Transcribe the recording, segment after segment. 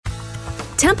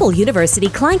Temple University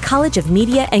Klein College of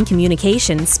Media and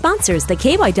Communication sponsors the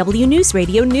KYW News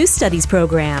Radio News Studies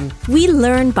program. We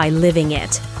learn by living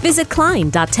it. Visit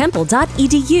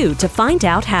klein.temple.edu to find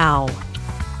out how.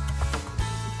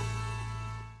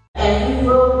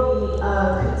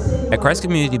 At Christ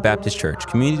Community Baptist Church,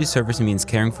 community service means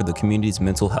caring for the community's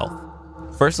mental health.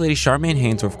 First Lady Charmaine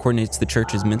Hainsworth coordinates the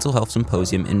church's mental health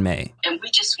symposium in May. And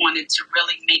we just wanted to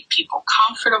really make people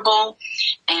comfortable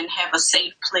and have a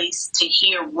safe place to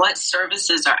hear what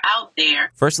services are out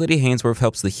there. First Lady Hainsworth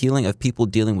helps the healing of people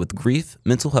dealing with grief,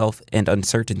 mental health, and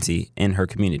uncertainty in her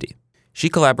community. She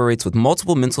collaborates with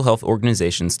multiple mental health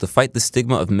organizations to fight the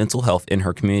stigma of mental health in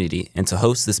her community and to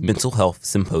host this mental health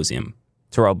symposium.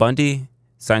 Terrel Bundy,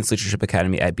 Science Leadership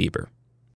Academy at Bieber.